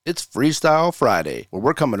It's Freestyle Friday, where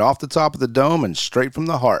we're coming off the top of the dome and straight from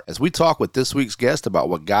the heart as we talk with this week's guest about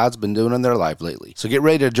what God's been doing in their life lately. So get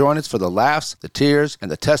ready to join us for the laughs, the tears,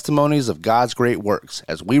 and the testimonies of God's great works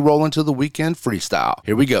as we roll into the weekend freestyle.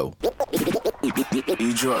 Here we go.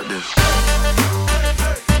 You dropped this.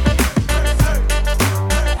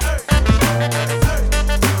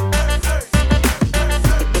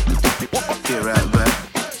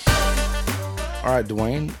 All right,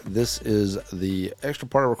 Dwayne, this is the extra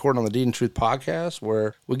part of recording on the Deed and Truth podcast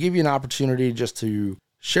where we give you an opportunity just to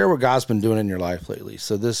share what God's been doing in your life lately.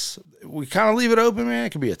 So we kind of leave it open, man. It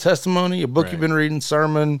could be a testimony, a book you've been reading,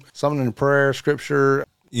 sermon, something in prayer, scripture.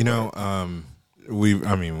 You know, we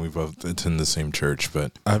both attend the same church,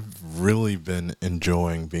 but I've really been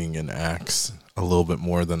enjoying being in Acts a little bit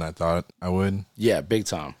more than I thought I would. Yeah, big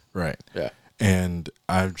time. Right. Yeah. And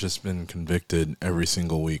I've just been convicted every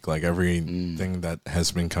single week. Like everything that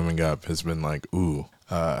has been coming up has been like, ooh,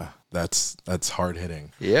 that's hard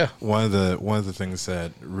hitting. Yeah. One of the things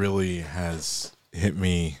that really has hit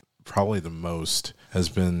me probably the most has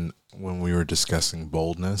been when we were discussing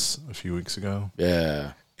boldness a few weeks ago.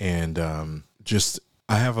 Yeah. And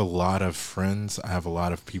I have a lot of friends. I have a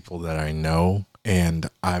lot of people that I know, and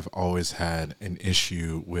I've always had an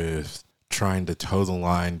issue with trying to toe the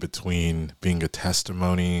line between being a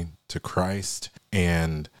testimony to Christ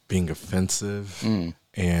and being offensive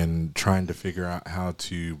and trying to figure out how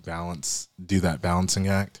to do that balancing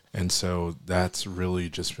act. And so that's really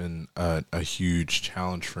just been a huge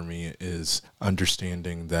challenge for me, is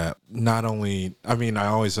understanding that not only, I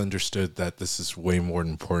always understood that this is way more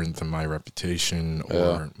important than my reputation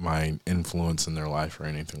or my influence in their life or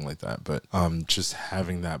anything like that. But just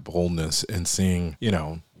having that boldness and seeing,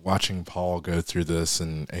 watching Paul go through this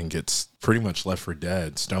and gets pretty much left for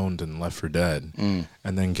dead, stoned and left for dead,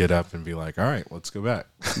 and then get up and be like, all right, let's go back.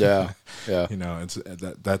 Yeah. Yeah.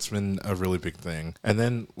 That's been a really big thing. And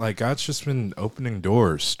then God's just been opening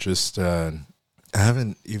doors. I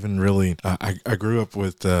haven't even really, I grew up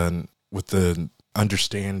with the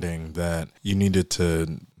understanding that you needed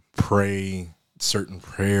to pray certain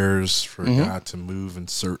prayers for God to move in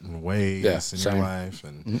certain ways in your life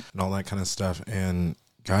and all that kind of stuff. And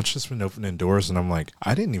God's just been opening doors, and I'm like,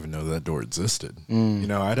 I didn't even know that door existed.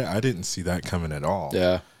 I didn't see that coming at all.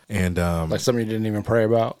 Yeah. And like something you didn't even pray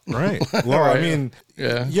about. Right. Well, Right.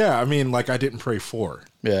 I didn't pray for.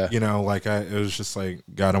 Yeah. It was just like,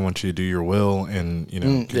 God, I want you to do your will and,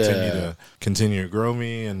 continue to grow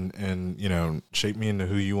me and shape me into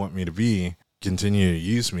who you want me to be. Continue to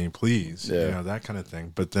use me, please. Yeah. That kind of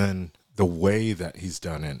thing. But then the way that he's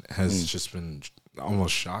done it has just been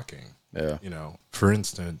almost shocking. Yeah. For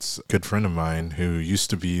instance, a good friend of mine who used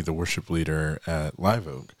to be the worship leader at Live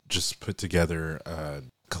Oak just put together a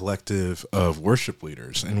collective of worship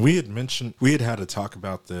leaders. And we had had a talk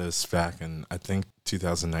about this back in, I think,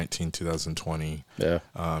 2019, 2020. Yeah.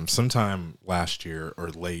 Sometime last year or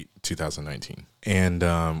late 2019.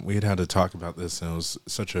 And we had to talk about this, and it was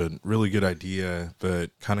such a really good idea, but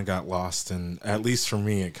kind of got lost in, at least for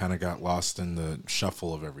me, it kind of got lost in the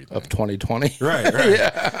shuffle of everything. Of 2020. Right.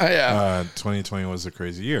 Yeah. 2020 was a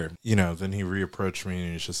crazy year. Then he reapproached me,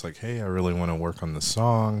 and he's just like, hey, I really want to work on the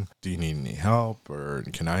song. Do you need any help? Or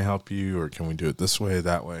can I help you? Or can we do it this way,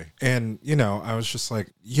 that way? And, I was just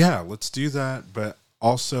like, yeah, let's do that. But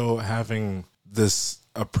also having this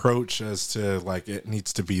approach as to it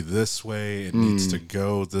needs to be this way, it needs to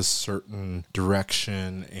go this certain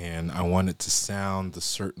direction, and I want it to sound the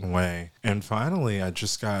certain way. And finally, I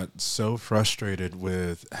just got so frustrated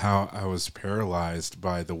with how I was paralyzed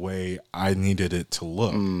by the way I needed it to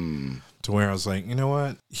look, to where I was like, you know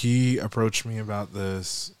what? He approached me about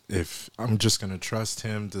this. If I'm just going to trust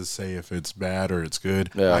him to say if it's bad or it's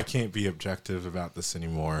good, I can't be objective about this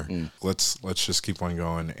anymore. Let's just keep on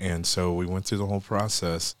going. And so we went through the whole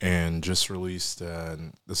process and just released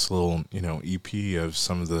this little, EP of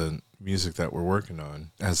some of the music that we're working on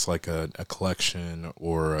as like a collection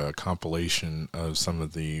or a compilation of some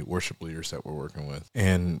of the worship leaders that we're working with.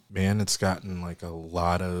 And man, it's gotten a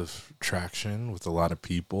lot of traction with a lot of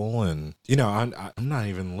people. And, I'm not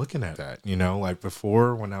even looking at that,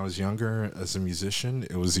 before when I was younger as a musician,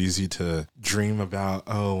 it was easy to dream about,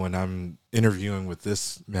 when I'm interviewing with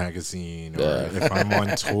this magazine, or if I'm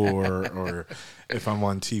on tour, or if I'm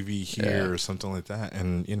on TV here or something like that.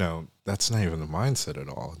 And, that's not even the mindset at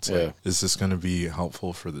all. It's like, is this going to be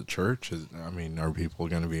helpful for the church? Are people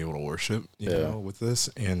going to be able to worship, with this?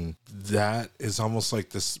 And that is almost like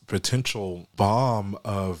this potential bomb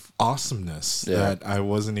of awesomeness that I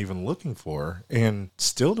wasn't even looking for, and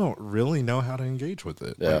still don't really know how to engage with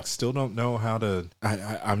it. Still don't know how to,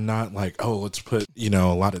 I'm not like, let's put,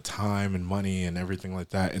 a lot of time and and money and everything like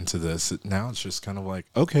that into this. Now it's just kind of like,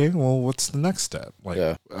 okay, well, what's the next step?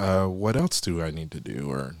 Like, what else do I need to do?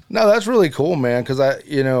 Or no, that's really cool, man. Because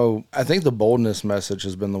I think the boldness message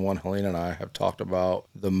has been the one Helene and I have talked about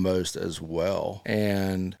the most as well.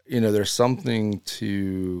 And there's something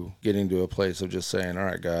to getting to a place of just saying, all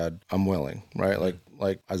right, God, I'm willing, right? Like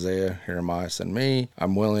Isaiah, here am I, send me.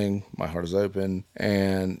 I'm willing. My heart is open.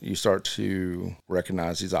 And you start to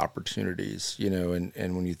recognize these opportunities,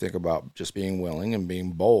 and when you think about just being willing and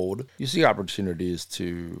being bold, you see opportunities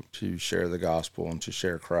to share the gospel and to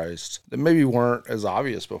share Christ that maybe weren't as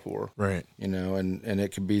obvious before. right. And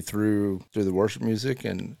it could be through the worship music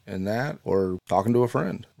and that, or talking to a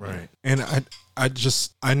friend. Right. And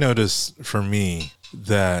I notice for me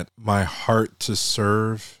that my heart to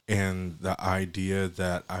serve and the idea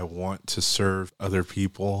that I want to serve other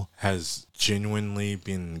people has genuinely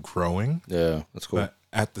been growing. Yeah, that's cool. But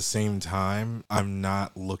at the same time, I'm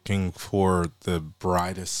not looking for the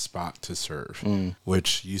brightest spot to serve,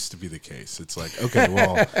 which used to be the case. It's like, okay,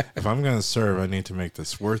 well, if I'm going to serve, I need to make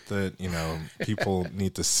this worth it. People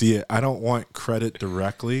need to see it. I don't want credit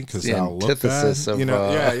directly because I'll look bad.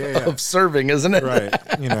 Of serving, isn't it? Right.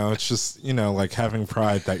 It's just, like having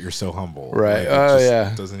pride that you're so humble. Right.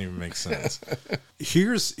 It doesn't even make sense.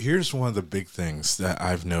 Here's one of the big things that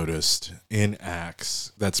I've noticed in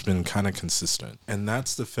Acts that's been kind of consistent. And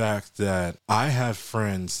that's the fact that I have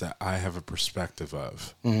friends that I have a perspective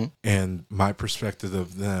of. Mm-hmm. And my perspective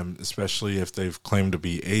of them, especially if they've claimed to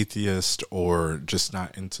be atheist or just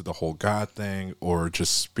not into the whole God thing or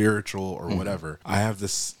just spiritual or whatever, I have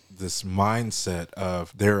this mindset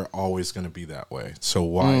of they're always going to be that way. So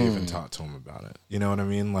why even talk to them about it? You know what I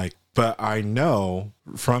mean? But I know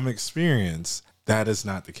from experience that is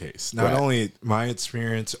not the case. Not only my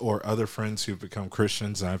experience or other friends who've become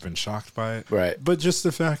Christians, and I've been shocked by it. Right. But just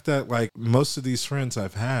the fact that most of these friends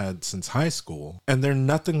I've had since high school, and they're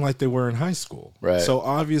nothing like they were in high school. Right. So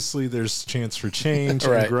obviously there's chance for change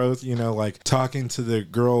and growth. Talking to the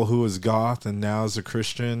girl who was goth and now is a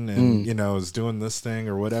Christian and is doing this thing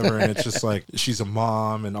or whatever, and it's just like she's a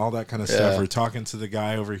mom and all that kind of stuff. Or talking to the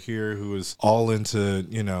guy over here who is all into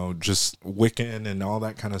just Wiccan and all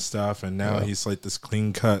that kind of stuff, and now he's like this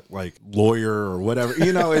clean cut lawyer or whatever.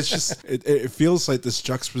 It's just it feels like this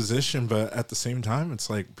juxtaposition, but at the same time it's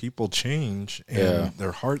like people change and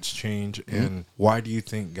their hearts change, and why do you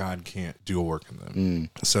think God can't do a work in them?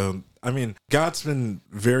 So God's been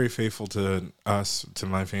very faithful to us, to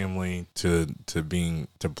my family, to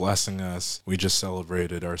blessing us. We just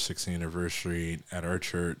celebrated our 6th anniversary at our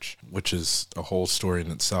church, which is a whole story in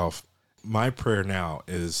itself. My prayer now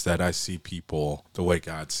is that I see people the way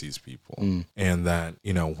God sees people. And that,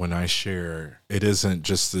 when I share, it isn't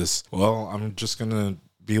just this, well, I'm just going to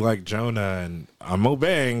be like Jonah and I'm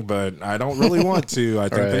obeying, but I don't really want to. I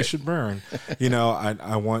think they should burn.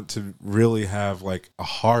 I want to really have a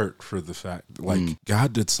heart for the fact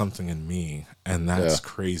God did something in me, and that's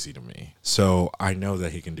crazy to me. So I know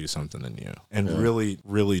that he can do something in you, and really,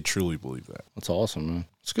 really, truly believe that. That's awesome, man.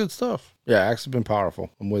 It's good stuff. Yeah, Acts have been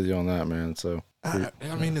powerful. I'm with you on that, man. So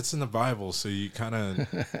it's in the Bible, so you kind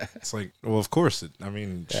of, it's like, well, of course it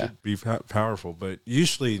should be powerful, but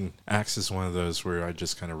usually Acts is one of those where I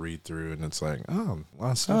just kind of read through and it's like, oh, a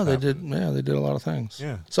lot of stuff they did a lot of things.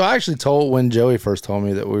 Yeah. So I actually told, when Joey first told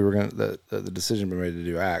me that we were that the decision been made to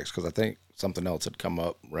do Acts, because I think something else had come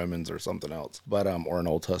up, Romans or something else, but or an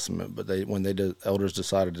Old Testament. But when elders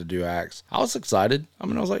decided to do Acts, I was excited. I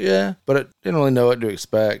was like, yeah, but I didn't really know what to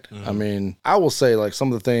expect. I will say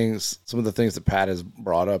some of the things that Pat has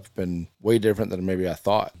brought up have been way different than maybe I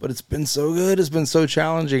thought. But it's been so good. It's been so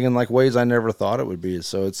challenging in ways I never thought it would be.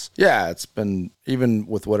 So it's been, even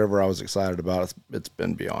with whatever I was excited about, it's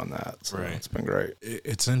been beyond that. So it's been great.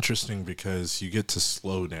 It's interesting because you get to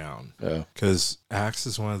slow down. Yeah. Because Acts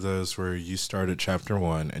is one of those where you start at chapter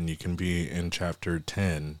 1 and you can be in chapter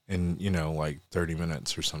 10 in 30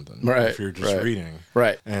 minutes or something. Right. If you're just reading.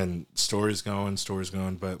 Right. And stories going,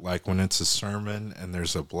 but when it's a sermon and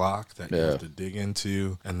there's a block that you have to dig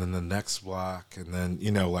into, and then the next block, and then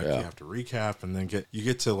you have to recap, and then you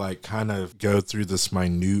get to kind of go through this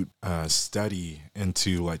minute study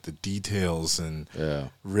into the details and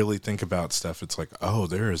really think about stuff. It's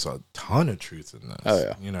there is a ton of truth in this.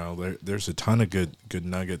 Oh yeah. There's a ton of good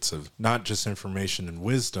nuggets of not just information and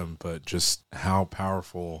wisdom, but just how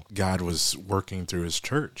powerful God was working through his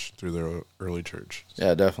church, through the early church.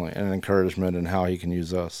 Yeah, definitely. And encouragement and how he can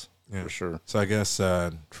use us. Yeah. For sure. So I guess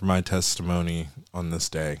for my testimony on this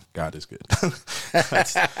day, God is good.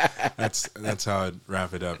 that's how I'd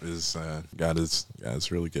wrap it up. Is God is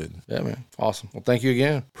really good. Yeah, man. Awesome. Well, thank you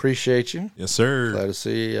again. Appreciate you. Yes, sir.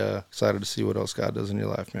 Excited to see what else God does in your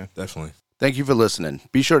life, man. Definitely. Thank you for listening.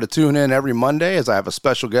 Be sure to tune in every Monday as I have a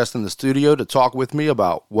special guest in the studio to talk with me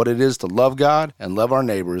about what it is to love God and love our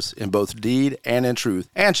neighbors in both deed and in truth.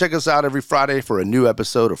 And check us out every Friday for a new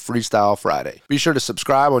episode of Freestyle Friday. Be sure to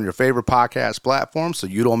subscribe on your favorite podcast platform so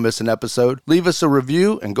you don't miss an episode. Leave us a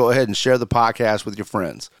review and go ahead and share the podcast with your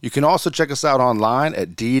friends. You can also check us out online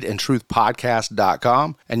at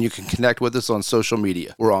deedandtruthpodcast.com, and you can connect with us on social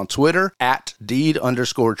media. We're on Twitter at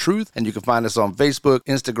deed_truth, and you can find us on Facebook,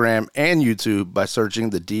 Instagram, and YouTube by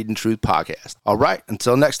searching the Deed and Truth Podcast. All right,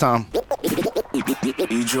 until next time.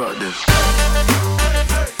 You dropped this.